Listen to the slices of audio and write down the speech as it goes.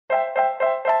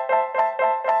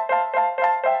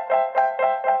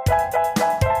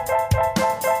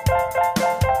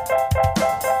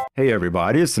Hey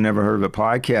everybody, it's the Never Heard of It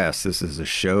podcast. This is a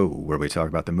show where we talk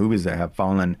about the movies that have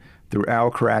fallen through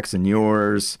our cracks and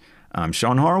yours. I'm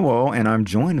Sean Harwell, and I'm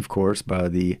joined, of course, by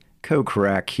the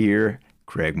co-crack here,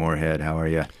 Craig Moorhead. How are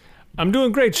you? I'm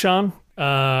doing great, Sean.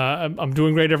 I'm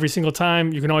doing great every single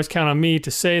time. You can always count on me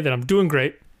to say that I'm doing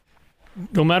great.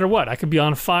 No matter what. I could be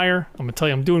on fire. I'm going to tell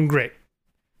you I'm doing great.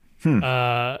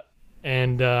 So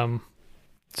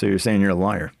you're saying you're a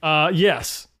liar?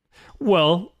 Yes.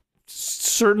 Well,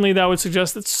 certainly that would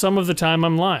suggest that some of the time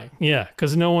I'm lying. Yeah,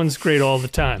 because no one's great all the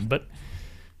time. But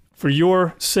for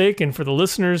your sake and for the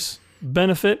listeners'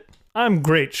 benefit, I'm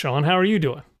great, Sean. How are you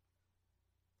doing?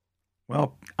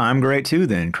 Well, I'm great too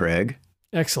then, Craig.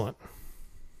 Excellent.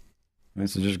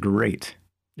 This is just great.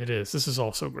 It is. This is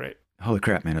also great. Holy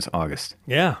crap, man, it's August.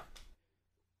 Yeah.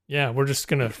 Yeah, we're just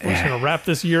gonna wrap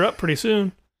this year up pretty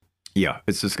soon. Yeah,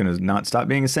 it's just going to not stop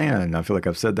being a Santa, and I feel like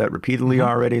I've said that repeatedly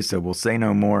already, so we'll say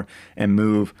no more and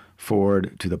move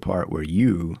forward to the part where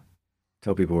you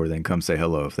tell people where they can come say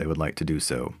hello if they would like to do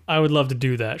so. I would love to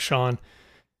do that, Sean.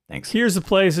 Thanks. Here's the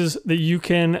places that you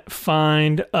can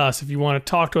find us if you want to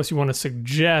talk to us, you want to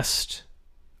suggest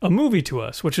a movie to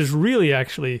us, which is really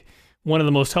actually one of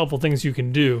the most helpful things you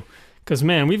can do. Because,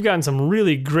 man, we've gotten some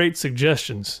really great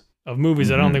suggestions of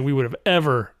movies I don't think we would have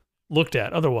ever looked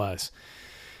at otherwise.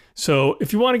 So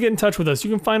if you want to get in touch with us, you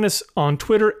can find us on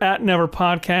Twitter at Never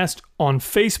Podcast. On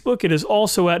Facebook, it is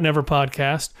also at Never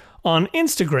Podcast. On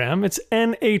Instagram, it's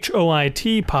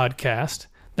NHOIT Podcast.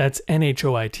 That's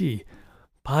NHOIT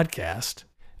Podcast.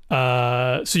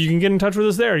 So you can get in touch with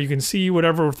us there. You can see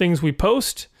whatever things we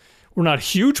post. We're not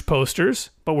huge posters,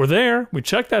 but we're there. We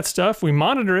check that stuff. We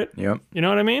monitor it. Yep. You know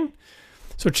what I mean?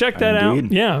 So check that out.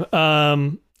 Yeah.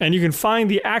 And you can find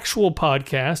the actual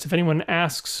podcast. If anyone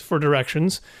asks for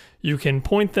directions, you can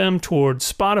point them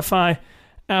towards Spotify,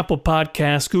 Apple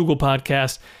Podcasts, Google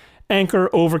Podcasts, Anchor,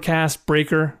 Overcast,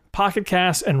 Breaker, Pocket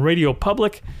Cast, and Radio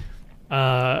Public.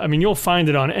 You'll find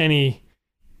it on any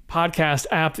podcast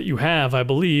app that you have, I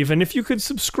believe. And if you could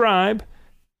subscribe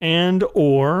and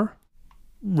or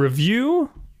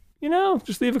review,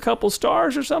 just leave a couple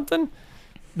stars or something,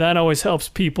 that always helps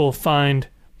people find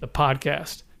the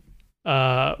podcast.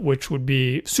 Which would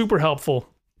be super helpful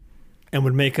and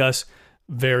would make us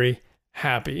very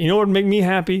happy. You know what would make me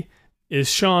happy is,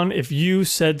 Sean, if you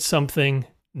said something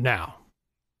now.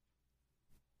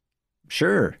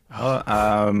 Sure.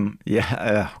 Yeah.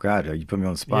 Oh, God, you put me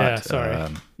on the spot. Yeah,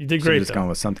 sorry. You did great, just gone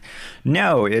with something.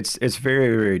 No, it's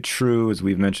very, very true, as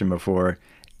we've mentioned before.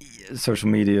 Social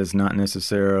media is not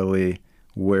necessarily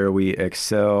where we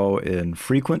excel in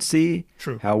frequency.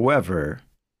 True. However,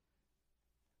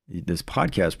 this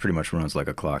podcast pretty much runs like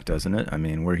a clock, doesn't it? I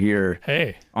mean, we're here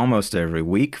almost every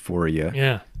week for you.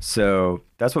 Yeah. So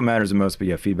that's what matters the most. But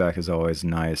yeah, feedback is always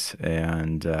nice.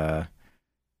 And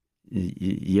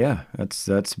yeah,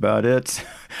 that's about it.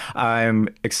 I'm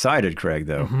excited, Craig,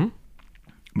 though,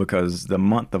 because the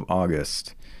month of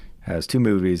August has two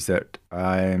movies that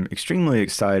I'm extremely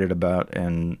excited about.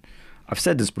 And I've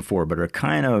said this before, but are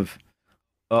kind of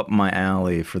up my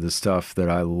alley for the stuff that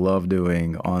I love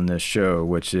doing on this show,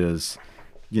 which is,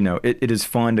 it is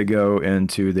fun to go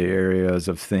into the areas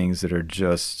of things that are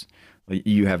just,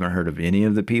 you haven't heard of any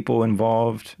of the people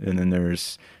involved. And then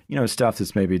there's, stuff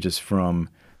that's maybe just from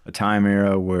a time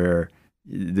era where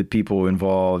the people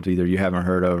involved, either you haven't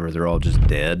heard of or they're all just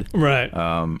dead. Right.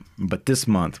 But this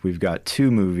month we've got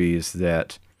two movies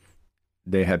that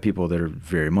they have people that are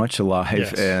very much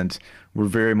alive and were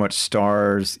very much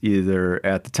stars either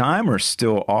at the time or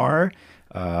still are,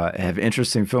 have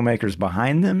interesting filmmakers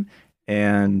behind them.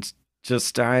 And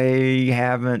just, I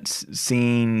haven't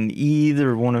seen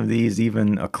either one of these,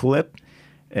 even a clip.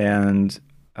 And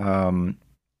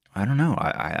I don't know.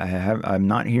 I'm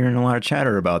not hearing a lot of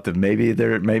chatter about them. Maybe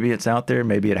it's out there.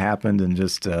 Maybe it happened and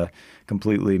just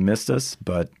completely missed us.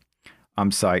 But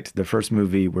I'm psyched. The first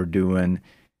movie we're doing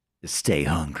is Stay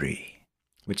Hungry.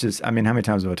 Which is, how many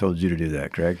times have I told you to do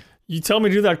that, Craig? You tell me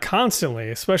to do that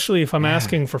constantly, especially if I'm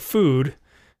asking for food.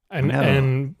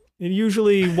 And it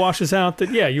usually washes out that,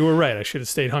 you were right. I should have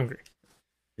stayed hungry.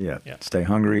 Yeah. Stay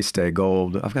hungry, stay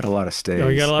gold. I've got a lot of stays. Oh,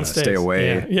 you got a lot of stays. Stay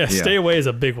away. Yeah, stay away is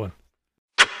a big one.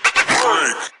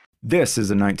 This is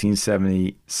a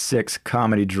 1976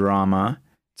 comedy drama.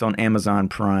 It's on Amazon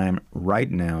Prime right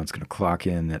now. It's going to clock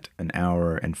in at 1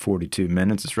 hour and 42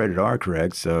 minutes. It's rated R,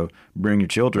 Craig, so bring your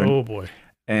children. Oh, boy.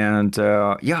 And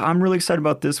I'm really excited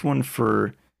about this one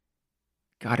for,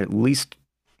 at least,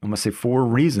 I'm going to say 4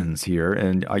 reasons here.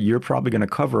 And you're probably going to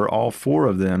cover all 4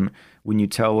 of them when you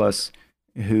tell us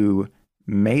who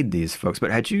made these folks.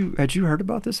 But had you heard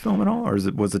about this film at all? Or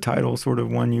was the title sort of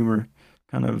one you were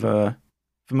kind of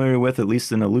familiar with, at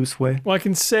least in a loose way? Well, I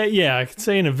can say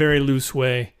in a very loose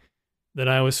way that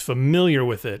I was familiar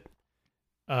with it,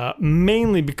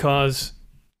 mainly because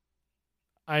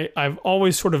I've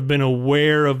always sort of been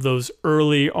aware of those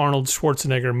early Arnold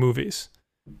Schwarzenegger movies.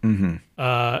 Mm-hmm.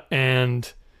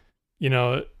 And,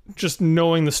 just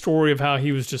knowing the story of how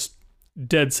he was just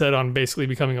dead set on basically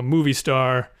becoming a movie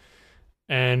star,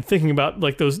 and thinking about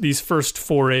like these first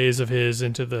forays of his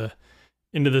into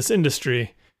this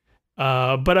industry.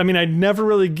 But I mean, I'd never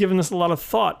really given this a lot of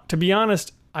thought. To be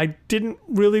honest, I didn't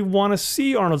really want to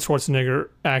see Arnold Schwarzenegger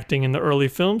acting in the early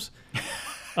films.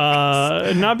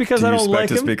 Not because I don't like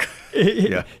him.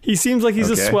 He seems like he's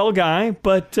a swell guy,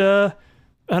 but I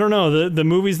don't know. The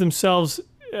movies themselves.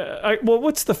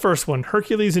 What's the first one?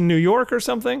 Hercules in New York or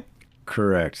something?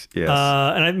 Correct. Yes.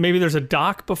 And maybe there's a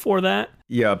doc before that.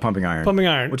 Yeah, Pumping Iron. Pumping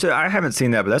Iron. Which I haven't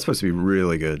seen that, but that's supposed to be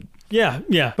really good. Yeah.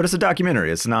 But it's a documentary.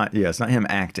 It's not him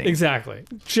acting. Exactly.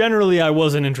 Generally, I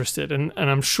wasn't interested, and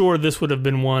I'm sure this would have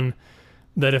been one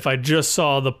that if I just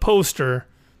saw the poster,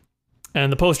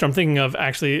 and the poster I'm thinking of,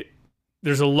 actually,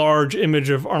 there's a large image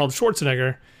of Arnold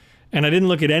Schwarzenegger, and I didn't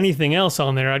look at anything else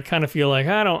on there, I'd kind of feel like,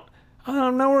 I don't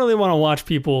really want to watch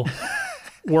people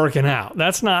working out.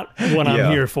 That's not what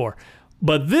I'm here for.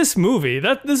 But this movie,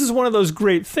 this is one of those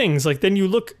great things. Like, then you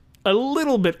look a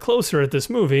little bit closer at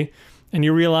this movie and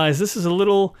you realize this is a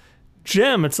little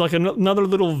gem. It's like another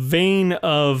little vein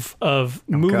of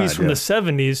movies from the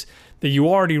 70s that you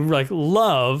already like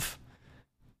love,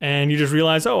 and you just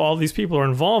realize, oh, all these people are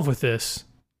involved with this.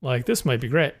 Like, this might be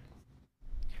great.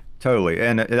 Totally.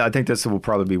 And I think this will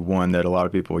probably be one that a lot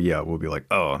of people, will be like,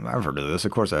 oh, I've heard of this.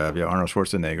 Of course I have. Yeah, Arnold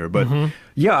Schwarzenegger. But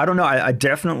I don't know. I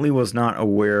definitely was not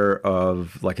aware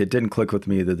of, like, it didn't click with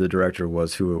me that the director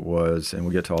was who it was. And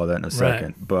we'll get to all that in a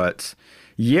second. Right. But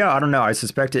I don't know. I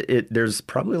suspect there's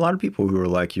probably a lot of people who are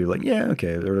like you, like, yeah,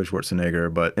 okay, Arnold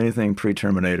Schwarzenegger, but anything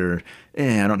pre-Terminator,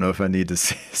 I don't know if I need to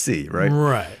see, right?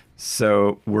 Right.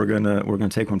 So we're gonna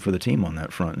take one for the team on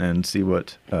that front and see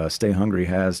what Stay Hungry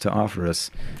has to offer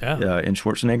us in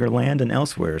Schwarzenegger land and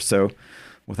elsewhere. So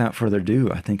without further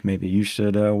ado, I think maybe you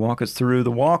should walk us through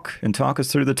the walk and talk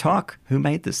us through the talk. Who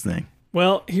made this thing?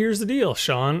 Well, here's the deal,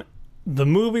 Sean. The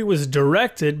movie was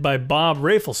directed by Bob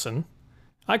Rafelson.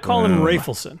 I call him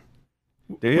Rafelson.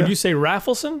 Do you? Would you say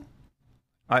Rafelson?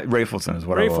 Rafelson is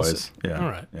what I always. Yeah. All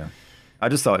right. Yeah. I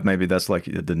just thought maybe that's like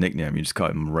the nickname. You just call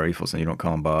him Rafelson. You don't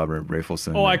call him Bob or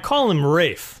Rafelson. Oh, I call him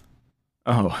Rafe.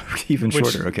 Oh, even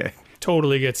shorter. Okay.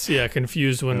 Totally gets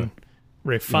confused when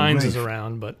Rafe Fiennes is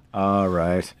around. But all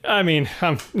right. I mean,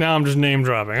 now I'm just name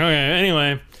dropping. Okay.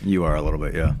 Anyway. You are a little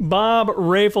bit, yeah. Bob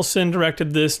Rafelson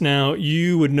directed this. Now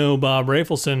you would know Bob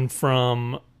Rafelson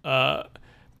from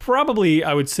probably,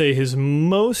 I would say, his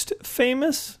most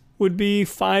famous would be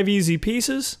 5 Easy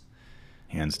Pieces.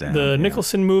 Hands down. The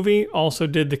Nicholson movie, also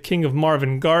did The King of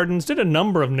Marvin Gardens, did a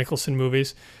number of Nicholson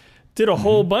movies, did a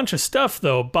whole bunch of stuff,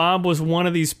 though. Bob was one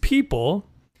of these people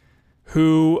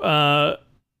who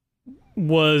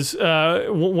was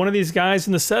one of these guys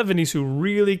in the 70s who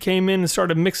really came in and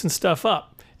started mixing stuff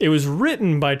up. It was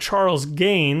written by Charles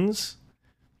Gaines,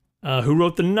 who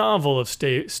wrote the novel of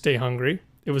Stay Hungry.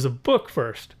 It was a book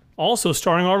first, also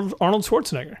starring Arnold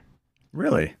Schwarzenegger.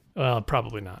 Really? Well,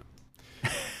 probably not.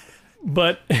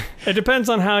 But it depends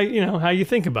on how you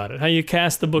think about it, how you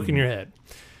cast the book in your head.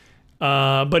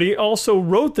 But he also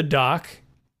wrote the doc,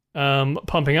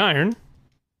 Pumping Iron.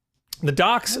 The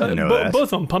docs, both of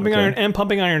them, Pumping Iron and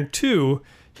Pumping Iron 2,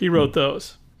 he wrote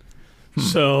those.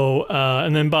 So,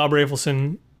 and then Bob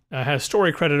Rafelson has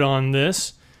story credit on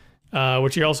this,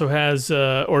 which he also has,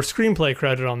 or screenplay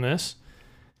credit on this.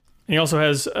 And he also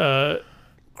has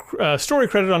story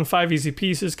credit on 5 Easy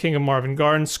Pieces, King of Marvin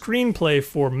Gardens, screenplay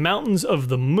for Mountains of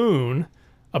the Moon,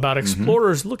 about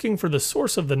explorers looking for the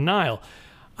source of the Nile.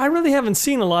 I really haven't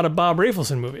seen a lot of Bob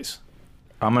Rafelson movies.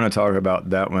 I'm going to talk about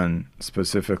that one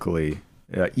specifically.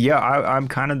 I'm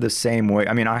kind of the same way.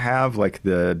 I mean, I have like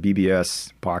the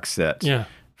BBS box set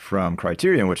from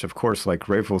Criterion, which of course, like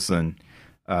Rafelson,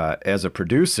 as a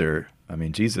producer, I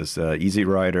mean, Jesus, Easy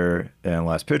Rider and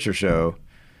Last Picture Show,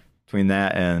 between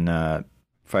that and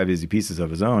 5 Easy Pieces of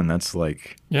his own, that's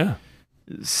like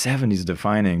 70s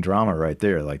defining drama right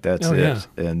there. Like that's it. Yeah.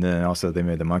 And then also they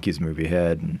made the Monkees movie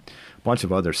Head and a bunch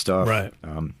of other stuff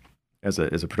as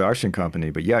a production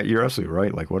company. But yeah, you're absolutely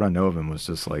right. Like what I know of him was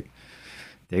just like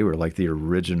they were like the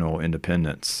original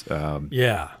independents. And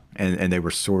they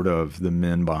were sort of the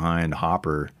men behind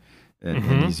Hopper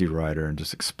and Easy Rider and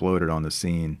just exploded on the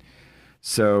scene.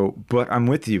 So, but I'm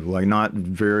with you. Like not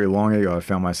very long ago, I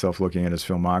found myself looking at his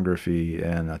filmography,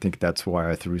 and I think that's why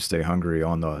I threw Stay Hungry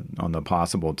on the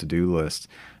possible to-do list.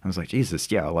 I was like,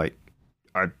 Jesus, like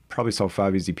I probably saw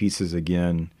Five Easy Pieces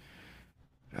again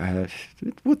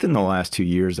within the last 2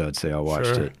 years. I'd say I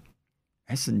watched it.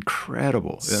 It's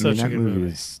incredible. Such that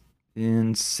movie is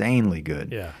insanely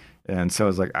good. Yeah. And so I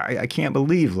was like, I can't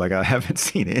believe like I haven't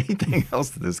seen anything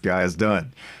else that this guy has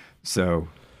done. So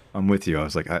I'm with you. I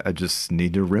was like, I just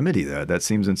need to remedy that. That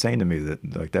seems insane to me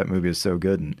that like that movie is so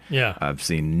good and I've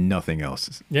seen nothing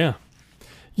else. Yeah.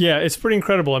 Yeah, it's pretty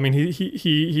incredible. I mean,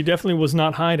 he definitely was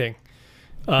not hiding.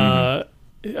 The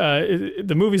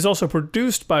movie is also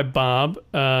produced by Bob,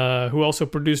 who also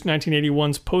produced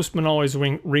 1981's Postman Always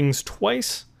Rings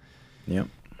Twice. Yep.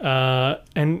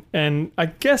 And I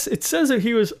guess it says that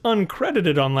he was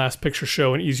uncredited on Last Picture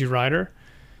Show and Easy Rider.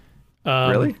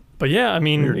 Really? But yeah, I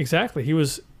mean, Weird. Exactly. He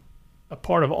was a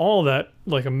part of all that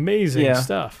like amazing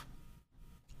stuff.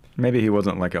 Maybe he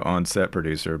wasn't like an on-set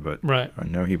producer, but I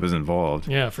know he was involved.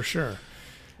 Yeah, for sure.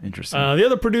 Interesting. The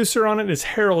other producer on it is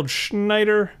Harold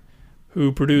Schneider,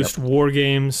 who produced War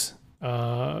Games.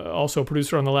 Also a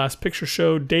producer on The Last Picture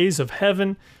Show, Days of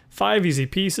Heaven, Five Easy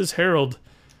Pieces. Harold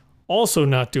also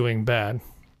not doing bad.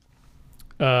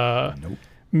 Nope.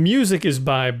 Music is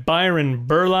by Byron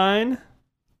Berline.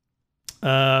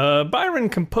 Byron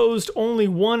composed only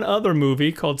one other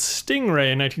movie called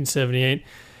Stingray in 1978,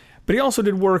 but he also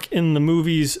did work in the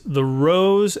movies The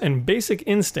Rose and Basic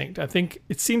Instinct. I think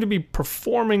it seemed to be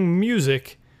performing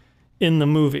music in the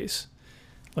movies.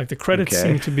 Like the credits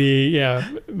seem to be,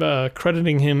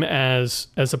 crediting him as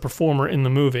a performer in the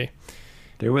movie.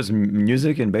 There was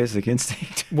music in Basic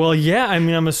Instinct? Well, yeah. I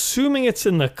mean, I'm assuming it's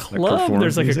in the club. Like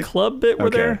there's like music? A club bit where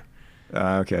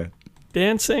they're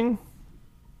dancing.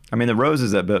 I mean, The Rose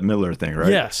is that Bette Midler thing, right?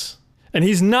 Yes. And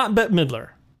he's not Bette Midler.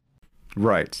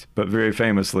 Right. But very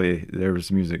famously, there was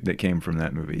music that came from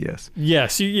that movie, yes.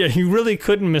 Yes. You really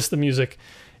couldn't miss the music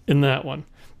in that one.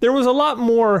 There was a lot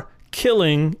more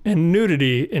killing and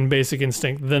nudity in Basic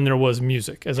Instinct than there was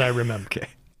music, as I remember. Okay.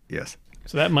 Yes.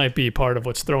 So that might be part of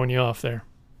what's throwing you off there.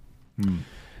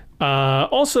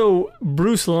 Also,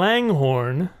 Bruce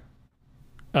Langhorne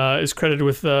is credited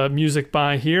with music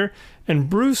by here, and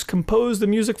Bruce composed the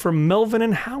music for Melvin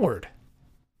and Howard,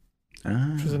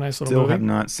 which is a nice little movie. Still have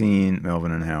not seen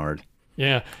Melvin and Howard.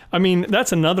 Yeah. I mean,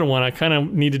 that's another one. I kind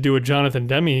of need to do a Jonathan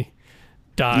Demme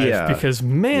dive because,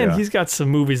 man, he's got some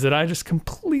movies that I just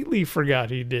completely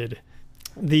forgot he did.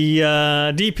 The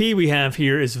DP we have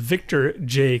here is Victor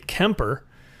J. Kemper,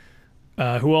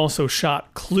 who also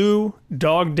shot Clue,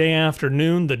 Dog Day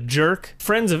Afternoon, The Jerk,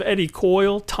 Friends of Eddie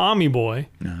Coyle, Tommy Boy.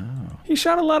 Oh. He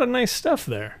shot a lot of nice stuff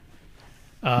there.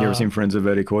 You ever seen Friends of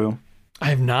Eddie Coyle? I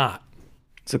have not.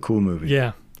 It's a cool movie.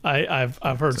 Yeah, I've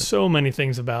heard so many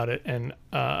things about it, and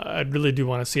I really do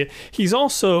want to see it. He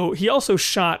also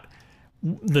shot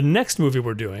the next movie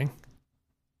we're doing,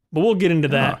 but we'll get into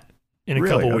that in a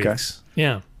couple weeks.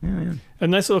 Yeah. A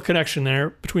nice little connection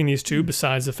there between these two,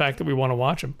 besides the fact that we want to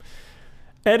watch them.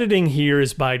 Editing here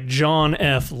is by John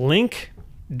F. Link.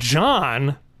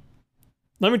 John,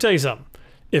 let me tell you something.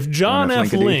 If John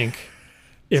F. Link,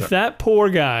 if that poor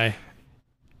guy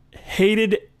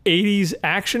hated 80s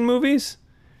action movies,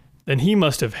 then he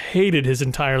must have hated his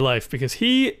entire life, because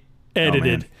he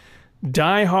edited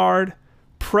Die Hard,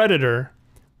 Predator,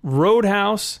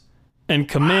 Roadhouse, and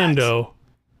Commando.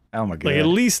 Oh my God. Like at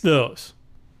least those.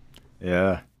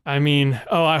 Yeah. I mean,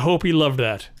 I hope he loved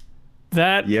that.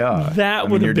 That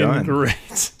would have been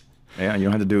great. Yeah, you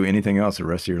don't have to do anything else the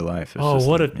rest of your life. It's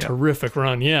what a terrific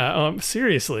run. Yeah,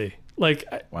 seriously. Like,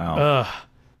 wow.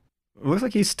 It looks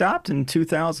like he stopped in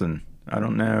 2000. I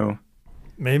don't know.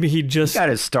 Maybe he got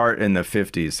his start in the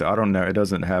 50s, so I don't know. It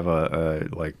doesn't have a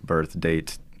like birth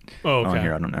date on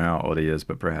here. I don't know how old he is,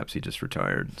 but perhaps he just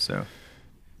retired. So,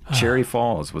 Cherry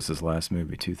Falls was his last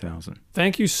movie, 2000.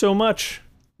 Thank you so much,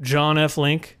 John F.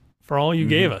 Link, for all you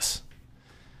gave us.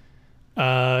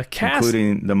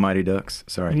 Including the Mighty Ducks.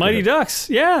 Sorry. Mighty Ducks,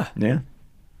 yeah. Yeah.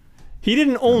 He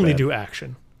didn't only do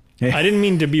action. I didn't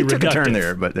mean to be reductive. Took a turn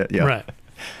there, but yeah. Right.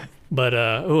 But,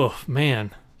 oh,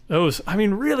 man. Those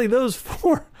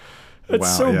four,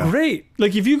 it's great.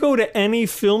 Like, if you go to any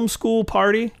film school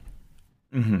party,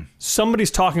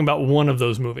 somebody's talking about one of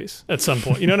those movies at some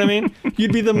point. You know what I mean?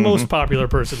 You'd be the most popular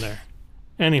person there.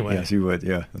 Anyway. Yes, you would.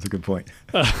 Yeah, that's a good point.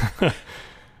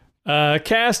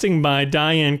 Casting by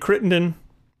Diane Crittenden.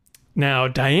 Now,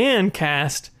 Diane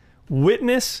cast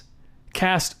Witness,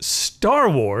 cast Star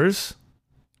Wars.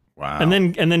 Wow. And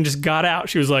then just got out.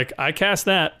 She was like, I cast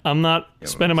that. I'm not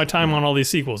spending my time on all these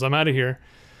sequels. I'm out of here.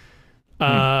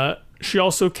 She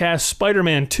also cast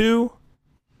Spider-Man 2.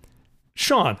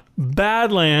 Sean,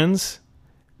 Badlands,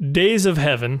 Days of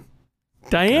Heaven.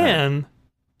 Diane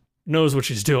knows what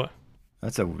she's doing.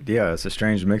 It's a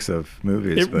strange mix of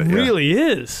movies. It really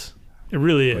is. It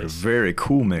really is. But a very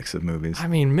cool mix of movies. I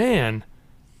mean, man,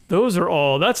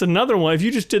 that's another one. If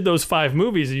you just did those 5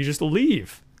 movies, you just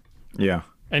leave. Yeah.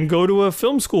 And go to a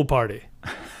film school party.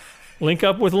 Link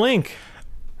up with Link.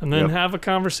 And then have a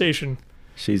conversation.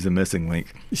 She's the missing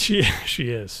link. She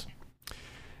is.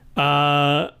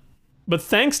 But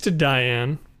thanks to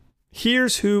Diane,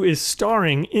 here's who is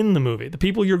starring in the movie. The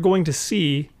people you're going to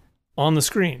see on the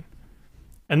screen.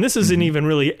 And this isn't even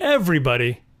really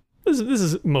everybody. This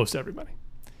is most everybody.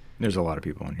 There's a lot of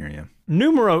people in here, yeah.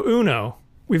 Numero uno,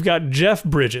 we've got Jeff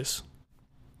Bridges.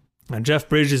 Now, Jeff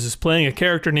Bridges is playing a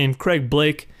character named Craig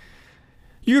Blake.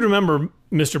 You'd remember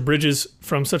Mr. Bridges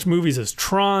from such movies as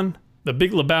Tron, The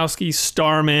Big Lebowski,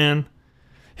 Starman.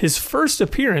 His first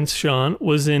appearance, Sean,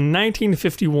 was in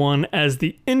 1951 as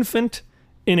the infant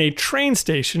in a train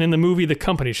station in the movie The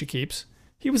Company She Keeps.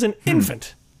 He was an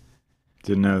infant.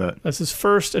 Didn't know that. That's his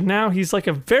first, and now he's like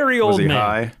a very old man. Was he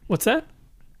high? What's that?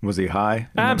 Was he high?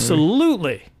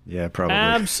 Absolutely. Yeah, probably.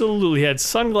 Absolutely. He had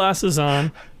sunglasses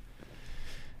on.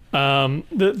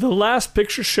 The Last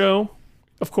Picture Show,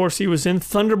 of course, he was in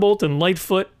Thunderbolt and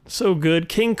Lightfoot. So good.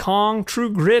 King Kong,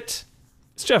 True Grit.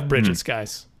 It's Jeff Bridges,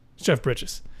 guys. It's Jeff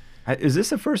Bridges. Is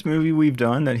this the first movie we've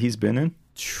done that he's been in?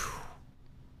 It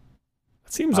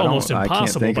seems almost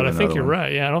impossible, but I think you're one.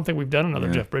 right. Yeah, I don't think we've done another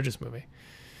Jeff Bridges movie.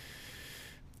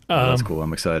 That's cool.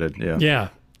 I'm excited. Yeah.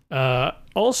 Yeah.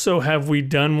 Also, have we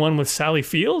done one with Sally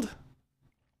Field?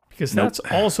 Because that's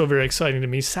also very exciting to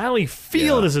me. Sally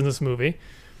Field is in this movie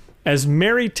as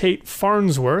Mary Tate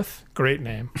Farnsworth. Great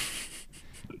name.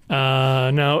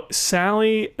 Now,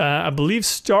 Sally, I believe,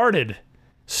 started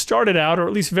out, or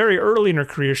at least very early in her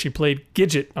career, she played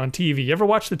Gidget on TV. You ever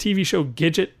watch the TV show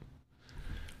Gidget?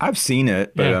 I've seen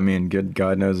it, but I mean,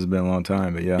 God knows it's been a long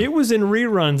time, but yeah. It was in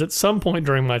reruns at some point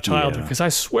during my childhood, because I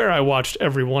swear I watched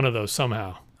every one of those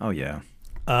somehow. Oh, yeah.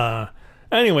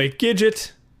 Anyway,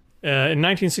 Gidget in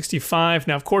 1965.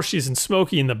 Now, of course, she's in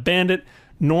Smokey and the Bandit,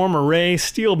 Norma Ray,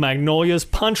 Steel Magnolias,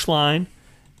 Punchline,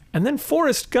 and then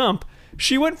Forrest Gump.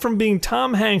 She went from being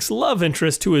Tom Hanks' love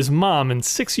interest to his mom in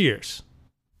 6 years.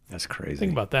 That's crazy.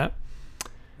 Think about that.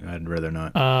 I'd rather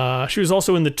not. She was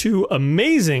also in the 2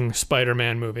 amazing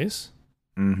Spider-Man movies.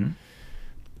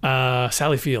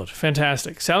 Sally Field,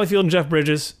 fantastic. Sally Field and Jeff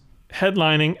Bridges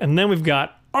headlining, and then we've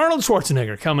got Arnold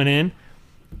Schwarzenegger coming in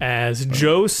as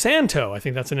Joe Santo. I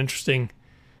think that's an interesting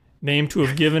name to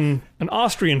have given an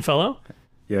Austrian fellow.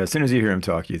 Yeah, as soon as you hear him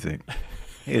talk, you think,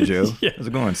 hey, Joe, how's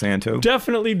it going, Santo?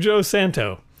 Definitely Joe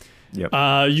Santo.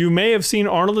 Yep. You may have seen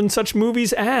Arnold in such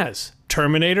movies as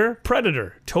Terminator,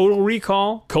 Predator, Total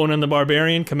Recall, Conan the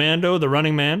Barbarian, Commando, The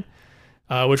Running Man,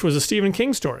 which was a Stephen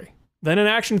King story. Then an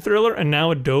action thriller, and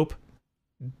now a dope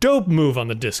move on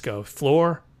the disco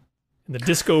floor. And the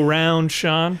disco round,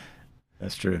 Sean.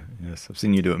 That's true. Yes, I've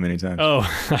seen you do it many times. Oh,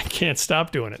 I can't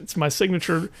stop doing it. It's my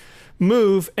signature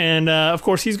move. And, of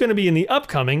course, he's going to be in the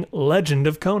upcoming Legend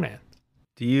of Conan.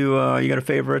 Do you got a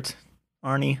favorite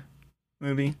Arnie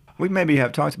movie? We maybe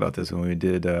have talked about this when we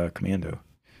did Commando.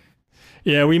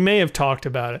 Yeah, we may have talked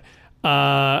about it.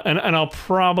 And I'll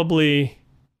probably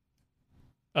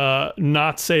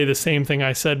not say the same thing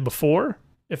I said before,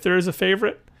 if there is a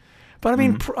favorite. But I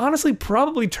mean, honestly,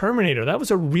 probably Terminator. That was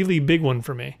a really big one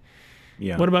for me.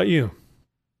 Yeah. What about you?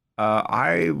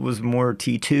 I was more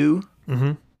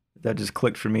T2. That just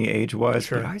clicked for me age-wise.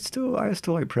 Sure. But I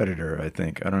still like Predator, I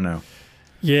think. I don't know.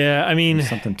 Yeah, I mean... There's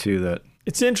something to that.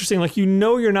 It's interesting. Like, you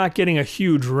know you're not getting a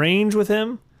huge range with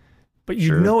him, but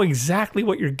you know exactly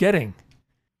what you're getting.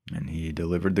 And he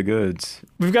delivered the goods.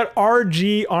 We've got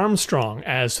R.G. Armstrong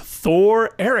as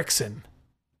Thor Erickson.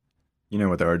 You know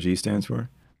what the RG stands for?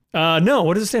 No,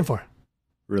 what does it stand for?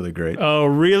 Really great. Oh,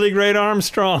 really great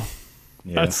Armstrong.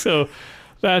 Yeah.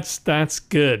 That's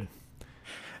good.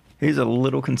 He's a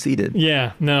little conceited.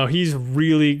 Yeah, no, he's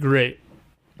really great.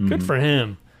 Good for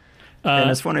him.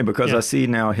 And it's funny because I see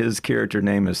now his character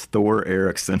name is Thor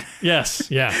Erickson.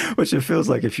 Yes, yeah. Which it feels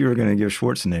like if you were going to give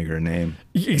Schwarzenegger a name.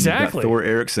 Exactly. You've got Thor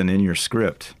Erickson in your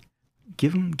script.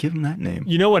 Give him that name.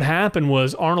 You know what happened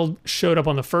was Arnold showed up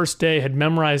on the first day, had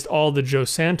memorized all the Joe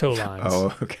Santo lines.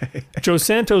 Oh, okay. Joe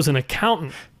Santo's an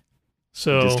accountant.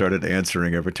 So he just started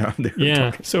answering every time they were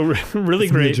talking. So really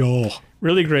great. Joel.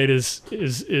 Really great is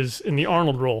in the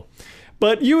Arnold role.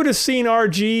 But you would have seen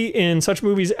RG in such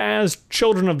movies as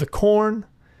Children of the Corn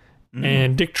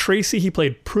and Dick Tracy. He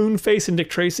played Prune Face in Dick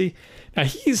Tracy. Now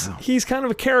he's kind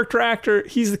of a character actor.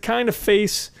 He's the kind of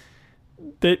face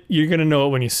that you're going to know it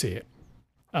when you see it.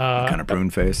 Kind of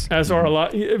prune face. As are a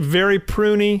lot. Very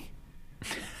pruny,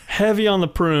 heavy on the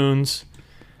prunes.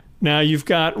 Now you've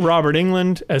got Robert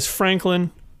Englund as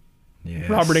Franklin. Yes.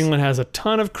 Robert Englund has a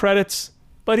ton of credits,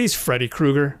 but he's Freddy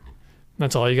Krueger.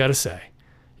 That's all you got to say.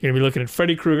 You're going to be looking at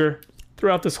Freddy Krueger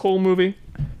throughout this whole movie.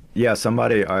 Yeah,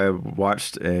 I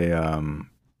watched a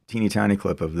teeny tiny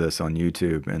clip of this on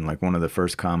YouTube, and like one of the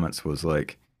first comments was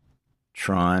like,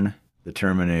 Tron, the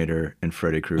Terminator, and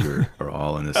Freddy Krueger are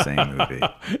all in the same movie.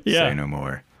 Yeah. Say no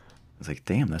more. I was like,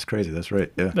 damn, that's crazy. That's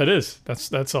right. Yeah. That is.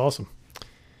 That's awesome.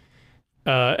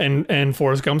 And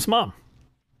Forrest Gump's mom.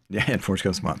 Yeah, and Forrest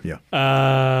Gump's mom.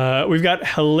 Yeah. We've got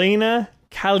Helena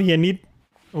Kaliniotis.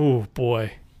 Oh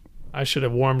boy, I should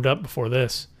have warmed up before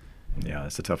this. Yeah,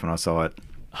 that's a tough one. I saw it.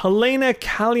 Helena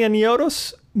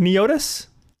Kaliniotis.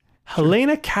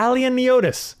 Helena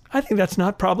Kaliniotis. I think that's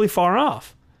not probably far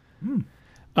off.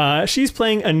 She's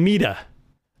playing Anita.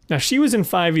 Now, she was in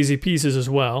 5 Easy Pieces as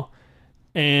well,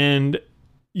 and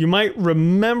you might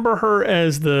remember her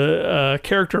as the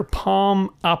character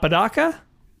Palm Apodaca.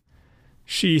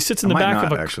 She sits in the back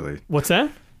of a... actually. What's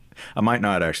that? I might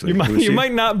not, actually. You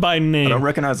might not by name. I don't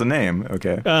recognize the name.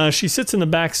 Okay. She sits in the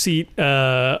back seat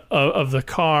of the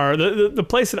car. The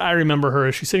place that I remember her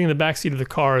is she's sitting in the back seat of the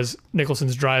car as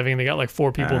Nicholson's driving, and they got like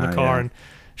 4 people in the car, and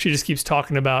she just keeps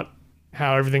talking about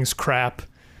how everything's crap.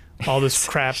 All this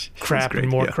crap, and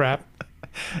more crap.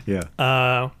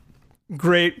 Yeah.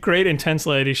 Great, intense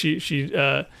lady. She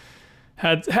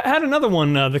had another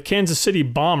one. The Kansas City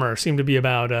Bomber seemed to be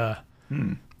about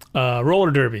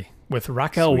roller derby with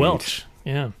Raquel Welch.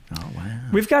 Yeah. Oh wow.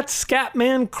 We've got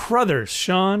Scatman Crothers,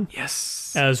 Sean.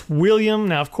 Yes. As William.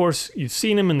 Now, of course, you've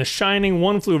seen him in The Shining,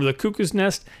 One Flew Over the Cuckoo's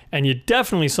Nest, and you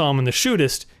definitely saw him in The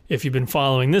Shootist if you've been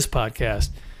following this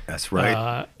podcast. That's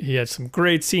right. He had some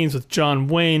great scenes with John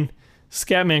Wayne.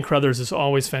 Scatman Crothers is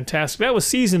always fantastic. That was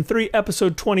season 3,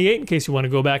 episode 28, in case you want to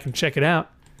go back and check it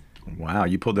out. Wow,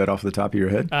 you pulled that off the top of your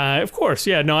head? Of course,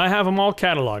 yeah. No, I have them all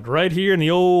cataloged right here in the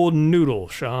old noodle,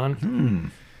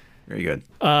 Sean. Very good.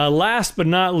 Last but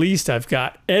not least, I've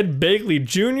got Ed Begley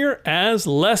Jr. as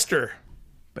Lester.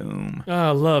 Boom.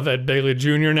 I love Ed Begley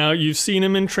Jr. Now, you've seen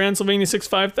him in Transylvania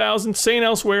 65000, St.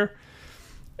 Elsewhere,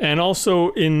 and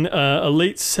also in a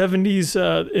late 70s,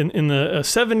 in the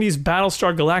 70s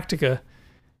Battlestar Galactica,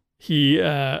 he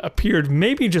appeared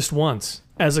maybe just once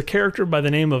as a character by the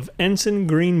name of Ensign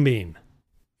Greenbean.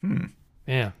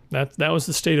 Yeah, that was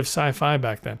the state of sci-fi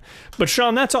back then. But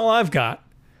Sean, that's all I've got.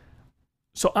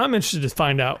 So I'm interested to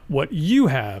find out what you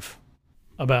have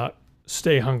about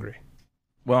Stay Hungry.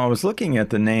 Well, I was looking at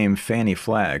the name Fanny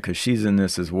Flagg because she's in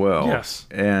this as well. Yes.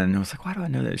 And I was like, why do I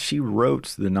know that? She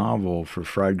wrote the novel for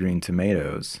Fried Green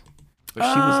Tomatoes.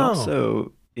 But she was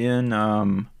also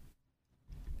in...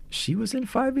 she was in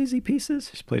 5 Easy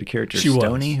Pieces. She played a character,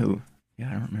 Stoney, who... Yeah,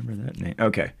 I don't remember that name.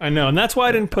 Okay. I know, and that's why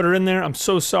I didn't put her in there. I'm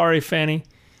so sorry, Fanny.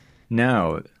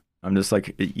 No, I'm just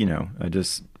like, I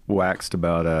just waxed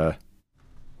about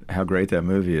how great that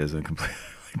movie is and completely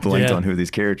blanked on who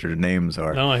these character names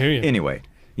are. No, I hear you. Anyway,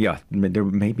 yeah,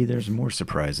 maybe there's more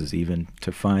surprises even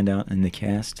to find out in the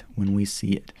cast when we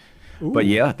see it. Ooh. But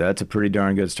yeah, that's a pretty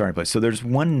darn good starting place. So there's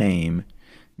one name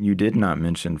you did not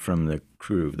mention from the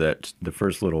crew that the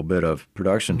first little bit of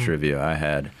production trivia I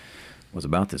had was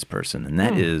about this person, and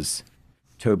that is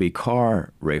Toby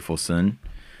Carr Rafelson,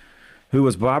 who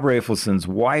was Bob Rafelson's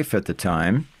wife at the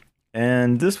time,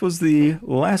 and this was the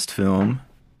last film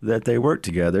that they worked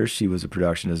together. She was a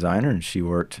production designer, and she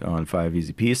worked on 5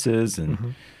 Easy Pieces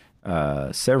and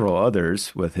several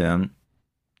others with him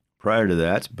prior to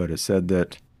that, but it said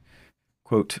that,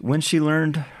 quote, when she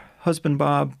learned husband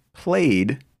Bob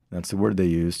played, that's the word they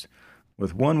used,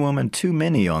 with one woman too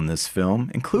many on this film,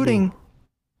 including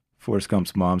Forrest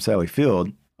Gump's mom, Sally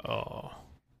Field. Oh.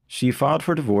 She filed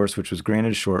for divorce, which was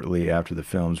granted shortly after the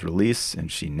film's release,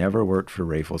 and she never worked for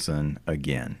Rafelson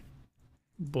again.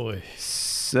 Boy.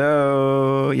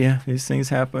 So, yeah, these things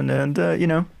happen. And,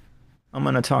 I'm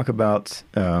going to talk about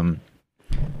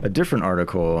a different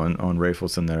article on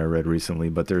Rafelson that I read recently,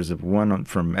 but there's one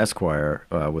from Esquire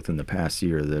within the past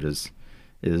year that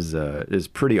is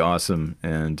pretty awesome.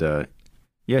 And,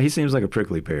 yeah, he seems like a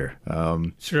prickly pear.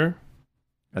 Sure.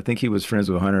 I think he was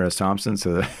friends with Hunter S. Thompson,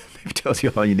 so that maybe tells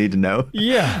you all you need to know.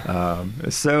 Yeah.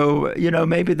 So,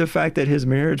 maybe the fact that his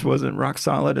marriage wasn't rock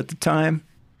solid at the time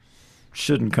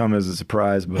shouldn't come as a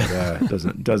surprise, but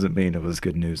doesn't mean it was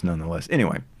good news nonetheless.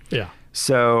 Anyway. Yeah.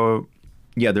 So,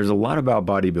 yeah, there's a lot about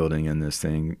bodybuilding in this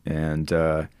thing, and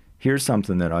here's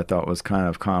something that I thought was kind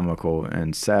of comical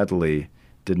and sadly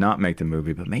did not make the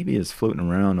movie, but maybe is floating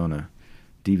around on a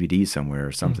DVD somewhere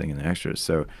or something in the extras.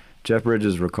 So Jeff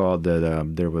Bridges recalled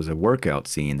that there was a workout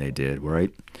scene they did,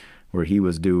 right, where he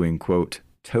was doing, quote,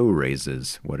 toe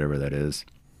raises, whatever that is.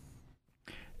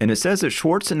 And it says that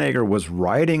Schwarzenegger was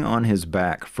riding on his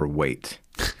back for weight.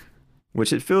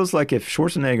 Which it feels like if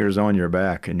Schwarzenegger is on your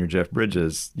back and you're Jeff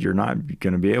Bridges, you're not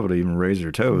going to be able to even raise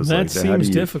your toes. That seems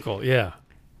difficult, yeah.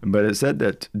 But it said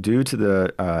that due to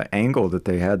the angle that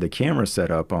they had the camera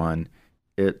set up on,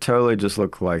 it totally just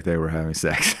looked like they were having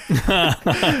sex.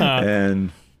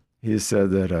 And he said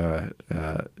that,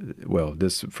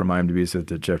 this from IMDb said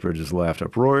that Jeff Bridges laughed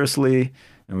uproariously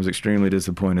and was extremely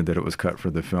disappointed that it was cut for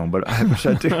the film. But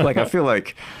I feel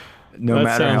like no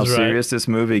matter how serious this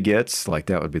movie gets, like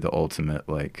that would be the ultimate,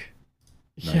 like,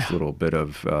 nice little bit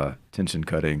of tension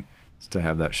cutting to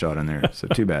have that shot in there. So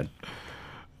too bad.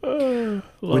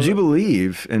 Would you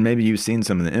believe, and maybe you've seen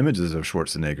some of the images of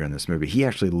Schwarzenegger in this movie, he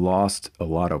actually lost a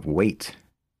lot of weight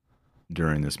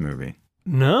during this movie.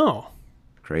 No.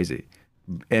 Crazy.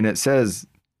 And it says,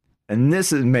 and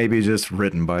this is maybe just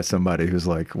written by somebody who's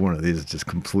like one of these just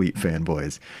complete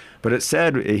fanboys, but it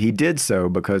said he did so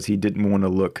because he didn't want to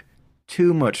look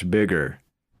too much bigger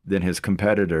than his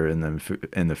competitor in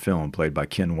the film, played by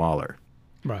Ken Waller.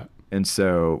 Right. And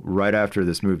so right after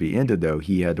this movie ended, though,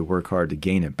 he had to work hard to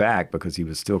gain it back because he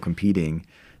was still competing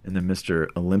in the Mr.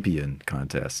 Olympian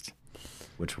contest,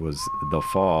 which was the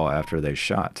fall after they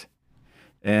shot.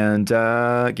 And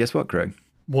guess what, Craig?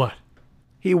 What?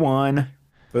 He won.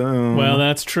 Boom. Well,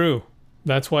 that's true.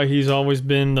 That's why he's always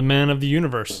been the man of the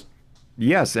universe.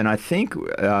 Yes, and I think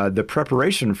the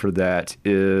preparation for that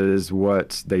is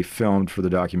what they filmed for the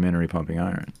documentary Pumping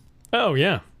Iron. Oh,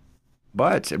 yeah.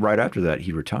 But right after that,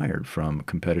 he retired from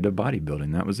competitive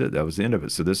bodybuilding. That was it. That was the end of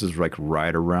it. So this is like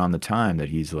right around the time that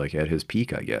he's like at his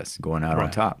peak, I guess, going out on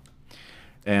top.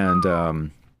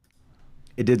 And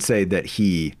it did say that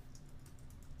he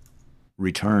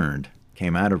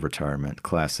came out of retirement.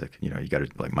 Classic. You know, you got to,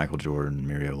 like Michael Jordan,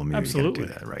 Mario Lemieux, Absolutely. you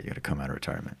got to do that, right? You got to come out of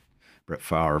retirement. Brett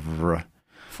Favre.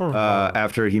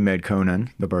 After he made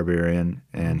Conan the Barbarian,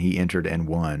 and he entered and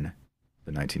won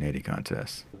the 1980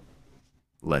 contest.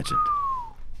 Legend.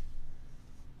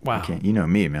 Wow. You know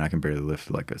me, man. I can barely lift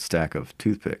like a stack of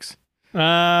toothpicks.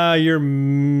 You're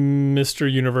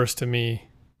Mr. Universe to me.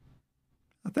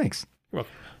 Oh, thanks. You're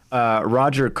welcome.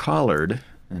 Roger Collard,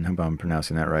 and I hope I'm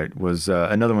pronouncing that right, was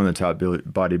another one of the top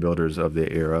bodybuilders of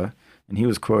the era. And he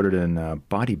was quoted in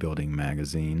Bodybuilding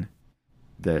magazine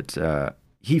that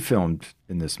he filmed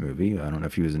in this movie. I don't know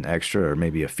if he was an extra or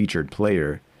maybe a featured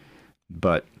player,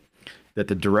 but that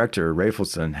the director,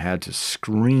 Rafelson, had to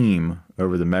scream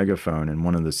over the megaphone in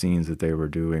one of the scenes that they were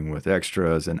doing with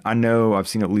extras. And I know I've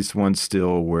seen at least one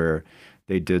still where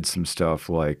they did some stuff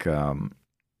like, I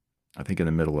think in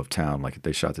the middle of town, like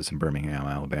they shot this in Birmingham,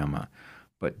 Alabama,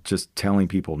 but just telling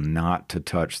people not to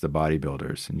touch the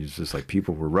bodybuilders. And it's just like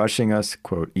people were rushing us,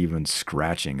 quote, even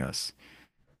scratching us.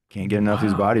 Can't get enough of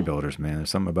these bodybuilders, man. There's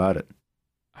something about it.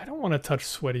 I don't want to touch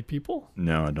sweaty people.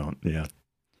 No, I don't. Yeah.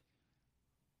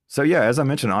 So yeah, as I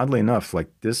mentioned, oddly enough, like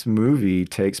this movie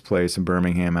takes place in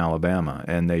Birmingham, Alabama,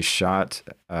 and they shot,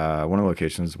 one of the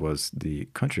locations was the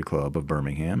Country Club of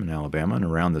Birmingham in Alabama, and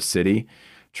around the city.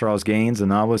 Charles Gaines, the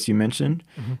novelist you mentioned,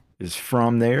 is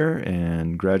from there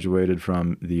and graduated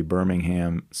from the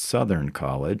Birmingham Southern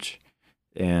College,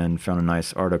 and found a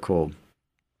nice article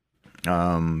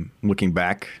looking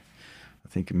back, I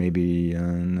think maybe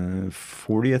on the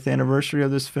 40th anniversary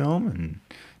of this film, and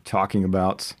talking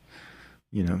about,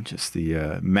 you know, just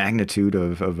the magnitude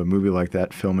of a movie like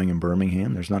that filming in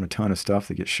Birmingham. There's not a ton of stuff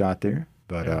that gets shot there,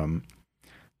 but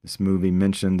this movie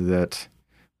mentioned that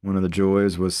one of the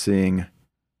joys was seeing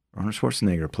Arnold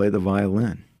Schwarzenegger play the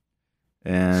violin.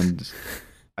 And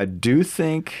I do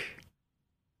think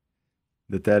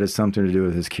that is something to do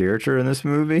with his character in this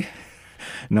movie.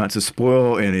 Not to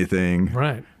spoil anything,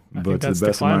 right? But to the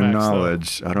best of my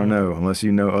knowledge, I don't know. Unless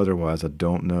you know otherwise, I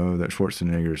don't know that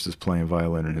Schwarzenegger is just playing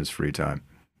violin in his free time.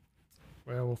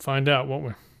 Well, we'll find out, won't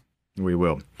we? We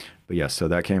will. But yes, so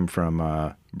that came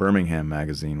from Birmingham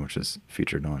Magazine, which is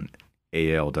featured on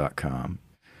AL.com.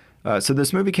 So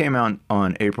this movie came out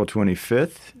on April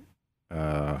 25th.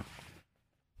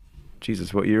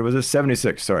 Jesus, what year was this?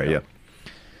 76, sorry, yeah.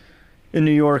 In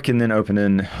New York, and then opened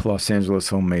in Los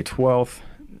Angeles on May 12th.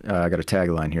 I got a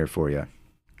tagline here for you.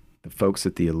 The folks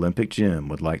at the Olympic Gym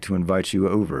would like to invite you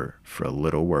over for a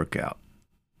little workout.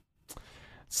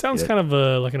 Sounds kind of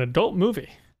like an adult movie.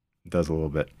 It does a little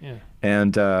bit. Yeah.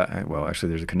 And, well, actually,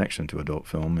 there's a connection to adult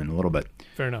film in a little bit.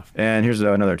 Fair enough. And here's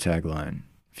another tagline.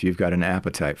 If you've got an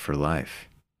appetite for life,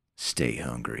 stay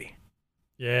hungry.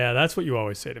 Yeah, that's what you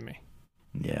always say to me.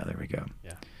 Yeah, there we go.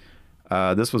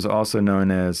 Yeah. This was also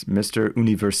known as Mr.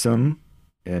 Universum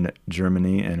in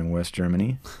Germany and in West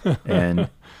Germany, and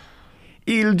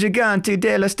Il Gigante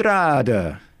della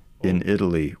Strada in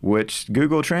Italy, which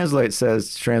Google Translate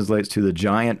says translates to the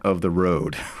giant of the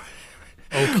road.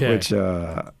 Okay. Which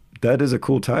That is a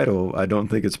cool title. I don't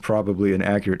think it's probably an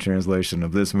accurate translation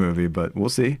of this movie, but we'll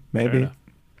see. Maybe.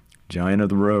 Giant of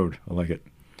the Road. I like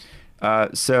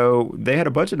it. So they had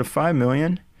a budget of $5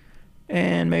 million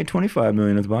and made $25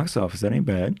 million at the box office. That ain't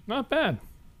bad. Not bad.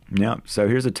 Yeah. So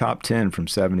here's a top 10 from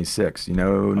 76. You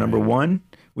know, number one,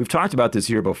 we've talked about this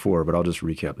year before, but I'll just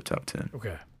recap the top 10.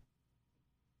 Okay.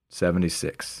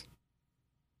 76.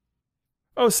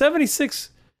 Oh, 76.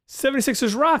 76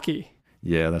 is Rocky.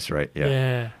 Yeah, that's right.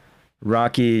 Yeah.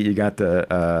 Rocky, you got the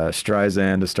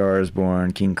Streisand, A Star Is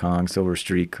Born, King Kong, Silver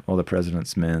Streak, All the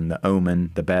President's Men, The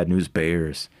Omen, The Bad News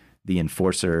Bears, The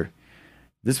Enforcer.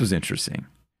 This was interesting.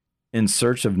 In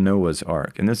Search of Noah's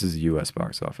Ark, and this is the U.S.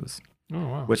 box office. Oh,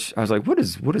 wow. Which I was like, what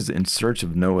is In Search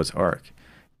of Noah's Ark?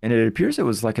 And it appears it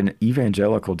was like an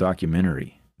evangelical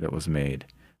documentary that was made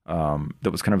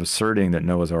that was kind of asserting that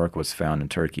Noah's Ark was found in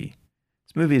Turkey.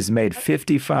 This movie has made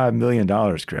 $55 million,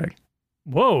 Craig.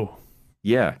 Whoa.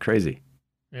 Yeah, crazy.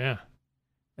 Yeah.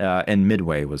 And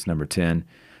Midway was number 10.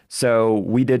 So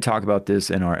we did talk about this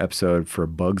in our episode for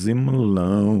Bugsy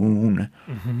Malone.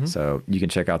 Mm-hmm. So you can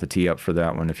check out the tee up for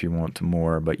that one if you want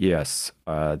more. But yes,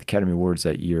 the Academy Awards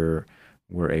that year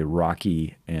were a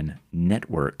Rocky and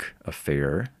Network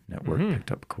affair. Network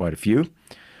picked up quite a few.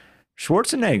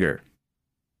 Schwarzenegger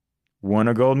won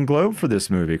a Golden Globe for this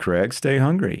movie, Craig. Stay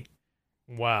Hungry.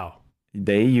 Wow.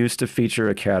 They used to feature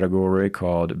a category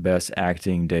called Best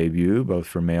Acting Debut, both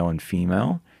for male and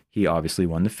female. He obviously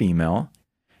won the female.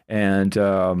 And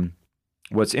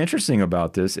what's interesting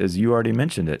about this is you already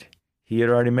mentioned it. He had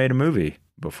already made a movie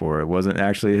before. It wasn't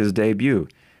actually his debut.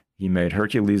 He made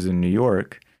Hercules in New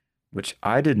York, which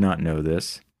I did not know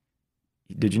this.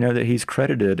 Did you know that he's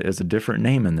credited as a different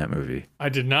name in that movie? I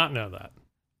did not know that.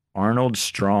 Arnold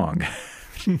Strong.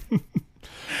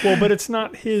 Well, but it's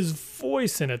not his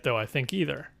voice in it, though, I think,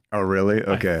 either. Oh, really?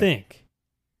 Okay. I think.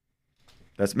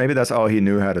 Maybe that's all he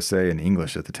knew how to say in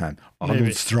English at the time.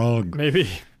 Arnold Strong. Maybe.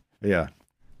 Yeah.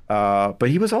 But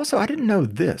he was also, I didn't know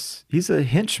this. He's a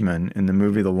henchman in the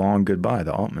movie The Long Goodbye,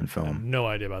 the Altman film. I have no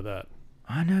idea about that.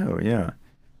 I know, yeah.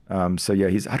 So yeah,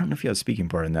 I don't know if he has a speaking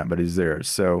part in that, but he's there.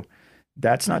 So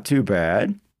that's not too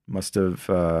bad. Must have,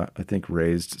 I think,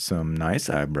 raised some nice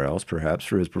eyebrows, perhaps,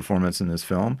 for his performance in this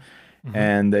film. Mm-hmm.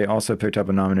 And they also picked up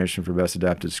a nomination for Best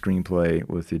Adapted Screenplay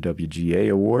with the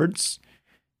WGA Awards.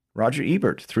 Roger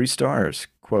Ebert, 3 stars.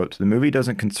 Quote, "The movie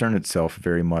doesn't concern itself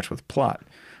very much with plot.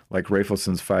 Like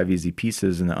Rafelson's 5 Easy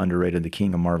Pieces and the underrated The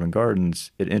King of Marvin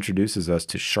Gardens, it introduces us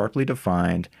to sharply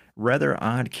defined, rather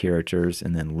odd characters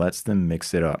and then lets them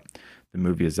mix it up. The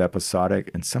movie is episodic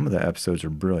and some of the episodes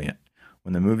are brilliant.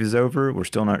 When the movie's over, we're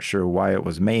still not sure why it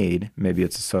was made. Maybe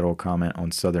it's a subtle comment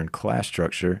on Southern class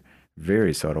structure.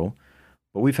 Very subtle.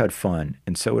 But we've had fun,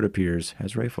 and so it appears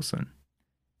has Rafelson."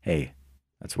 Hey,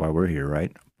 that's why we're here,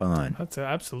 right? Fun. That's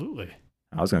absolutely.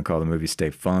 I was going to call the movie Stay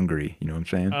Fungry. You know what I'm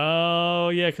saying? Oh,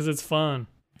 yeah, because it's fun.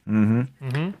 Mm-hmm.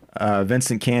 Mm-hmm.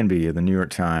 Vincent Canby of the New York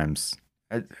Times.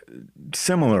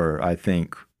 Similar, I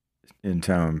think, in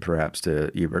tone, perhaps,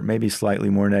 to Ebert. Maybe slightly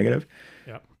more negative.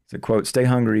 Yep. So, quote, "Stay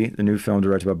Hungry, the new film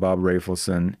directed by Bob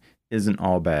Rafelson, isn't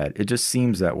all bad. It just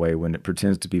seems that way when it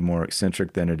pretends to be more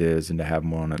eccentric than it is and to have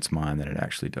more on its mind than it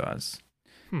actually does."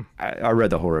 I read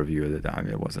the whole review of it. I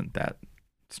mean, it wasn't that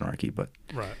snarky, but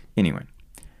right. Anyway.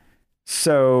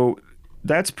 So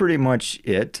that's pretty much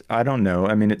it. I don't know.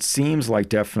 I mean, it seems like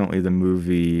definitely the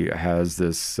movie has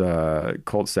this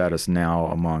cult status now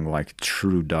among like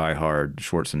true diehard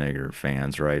Schwarzenegger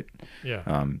fans, right?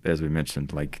 Yeah. As we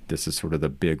mentioned, like this is sort of the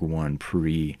big one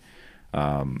pre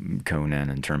Conan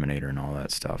and Terminator and all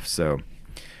that stuff. So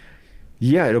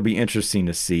yeah, it'll be interesting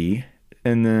to see.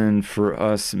 And then for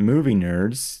us movie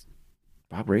nerds,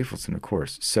 Bob Rafelson, of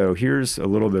course. So here's a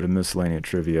little bit of miscellaneous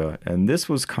trivia. And this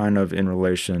was kind of in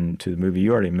relation to the movie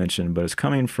you already mentioned, but it's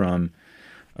coming from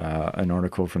an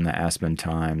article from the Aspen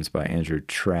Times by Andrew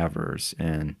Travers.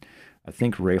 And I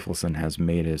think Rafelson has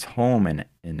made his home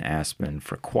in Aspen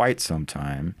for quite some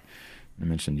time. I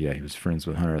mentioned, yeah, he was friends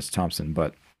with Hunter S. Thompson.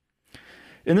 But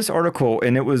in this article,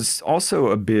 and it was also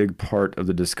a big part of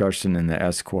the discussion in the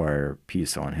Esquire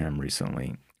piece on him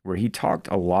recently, where he talked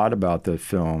a lot about the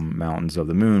film Mountains of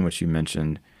the Moon, which you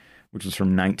mentioned, which was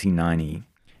from 1990.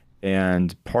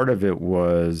 And part of it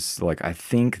was like, I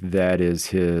think that is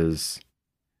his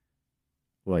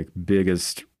like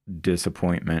biggest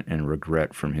disappointment and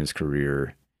regret from his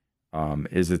career,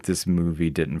 is that this movie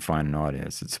didn't find an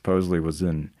audience. It supposedly was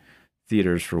in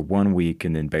theaters for 1 week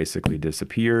and then basically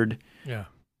disappeared. Yeah.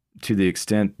 To the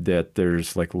extent that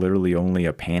there's like literally only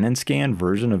a pan and scan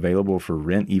version available for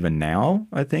rent even now.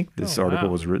 I think this article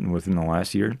was written within the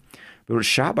last year, but it was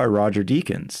shot by Roger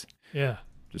Deakins. Yeah.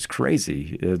 just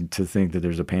crazy to think that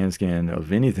there's a pan scan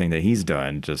of anything that he's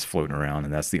done just floating around,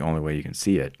 and that's the only way you can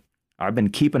see it. I've been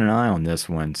keeping an eye on this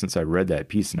one since I read that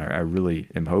piece, and I really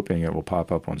am hoping it will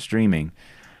pop up on streaming.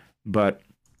 But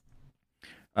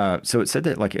so it said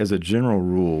that, like, as a general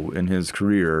rule in his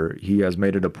career, he has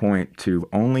made it a point to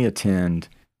only attend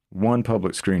one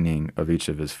public screening of each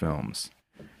of his films.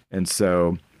 And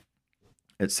so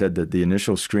it said that the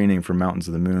initial screening for Mountains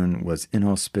of the Moon was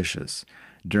inauspicious.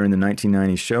 During the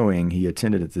 1990 showing he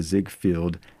attended at the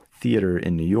Ziegfeld Theater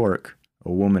in New York,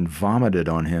 a woman vomited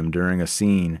on him during a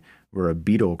scene where a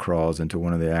beetle crawls into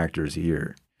one of the actors'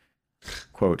 ear.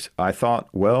 Quote, I thought,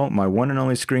 well, my one and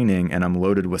only screening, and I'm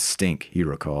loaded with stink, he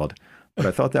recalled. But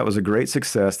I thought that was a great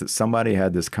success that somebody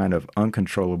had this kind of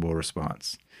uncontrollable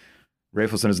response.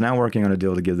 Rafelson is now working on a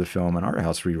deal to give the film an art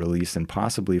house re-release and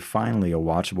possibly finally a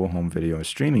watchable home video and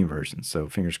streaming version. So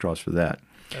fingers crossed for that.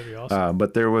 That'd be awesome.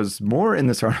 But there was more in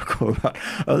this article about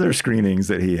other screenings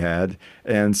that he had.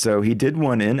 And so he did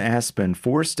one in Aspen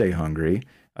for Stay Hungry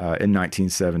in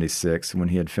 1976 when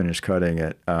he had finished cutting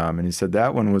it. And he said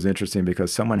that one was interesting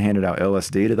because someone handed out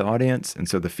LSD to the audience. And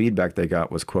so the feedback they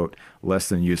got was, quote, less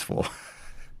than useful,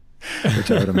 which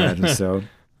I would imagine so.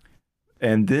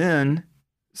 And then,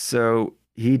 so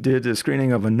he did a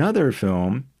screening of another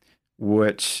film,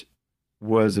 which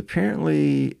was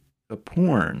apparently a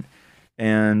porn.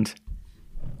 And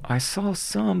I saw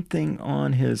something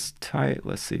on his title.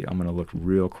 Let's see. I'm going to look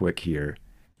real quick here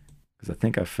because I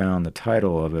think I found the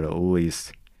title of it at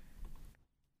least.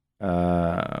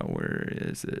 Where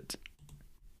is it?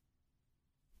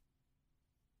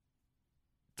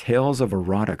 Tales of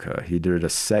Erotica. He did a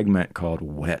segment called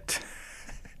Wet.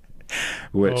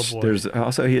 Which there's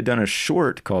also, he had done a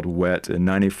short called Wet in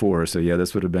 '94. So yeah,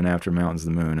 this would have been after Mountains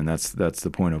of the Moon, and that's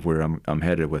the point of where I'm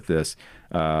headed with this.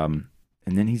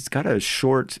 And then he's got a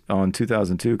short on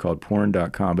 2002 called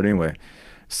Porn.com. But anyway,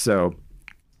 so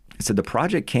it said the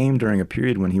project came during a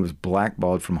period when he was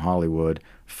blackballed from Hollywood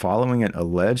following an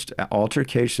alleged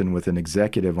altercation with an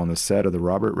executive on the set of the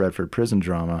Robert Redford prison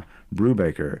drama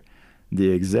Brubaker.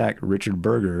 The exec, Richard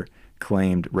Berger,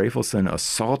 claimed Rafelson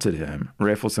assaulted him.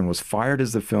 Rafelson was fired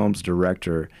as the film's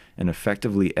director and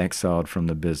effectively exiled from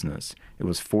the business. It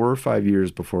was 4 or 5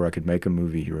 years before I could make a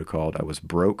movie, he recalled. I was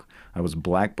broke. I was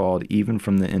blackballed even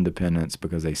from the independents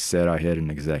because they said I had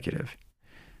an executive.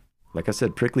 Like I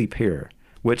said, prickly pear,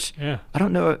 which I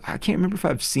don't know. I can't remember if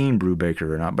I've seen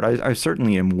Brubaker or not, but I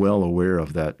certainly am well aware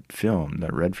of that film,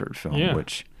 that Redford film,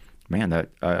 which, man, that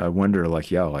I wonder, like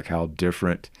how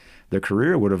different the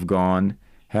career would have gone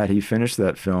had he finished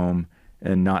that film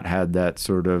and not had that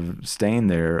sort of stain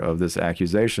there of this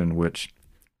accusation, which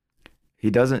he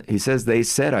doesn't. He says they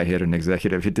said I hit an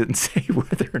executive. He didn't say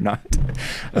whether or not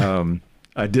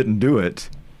I didn't do it.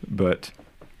 But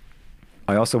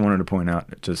I also wanted to point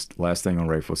out, just last thing on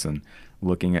Rafelson,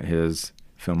 looking at his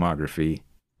filmography,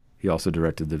 he also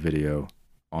directed the video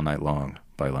All Night Long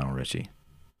by Lionel Richie.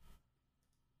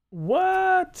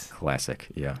 What? Classic,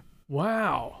 yeah.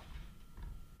 Wow.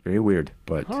 Very weird,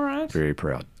 but very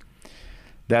proud.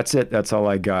 That's it. That's all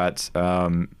I got.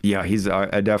 I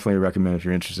definitely recommend if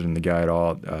you're interested in the guy at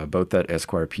all. Both that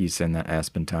Esquire piece and that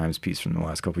Aspen Times piece from the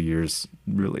last couple of years,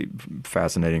 really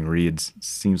fascinating reads.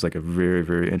 Seems like a very,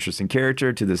 very interesting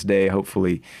character to this day.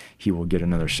 Hopefully he will get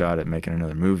another shot at making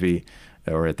another movie,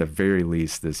 or at the very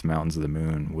least, this Mountains of the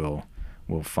Moon will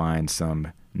find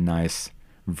some nice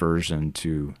version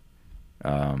to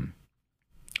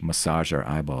massage our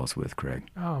eyeballs with, Craig.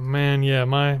 Oh man, yeah,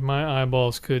 my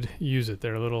eyeballs could use it.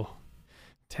 They're a little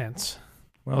tense.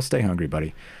 Well, stay hungry,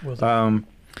 buddy.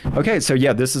 Okay, so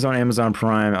yeah, this is on Amazon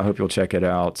Prime. I hope you'll check it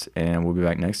out, and we'll be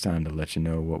back next time to let you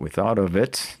know what we thought of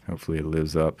it. Hopefully it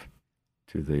lives up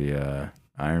to the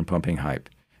iron pumping hype.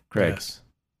 Craig,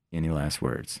 any last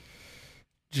words?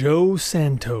 Joe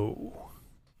Santo.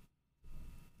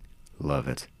 Love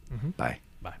it. Bye.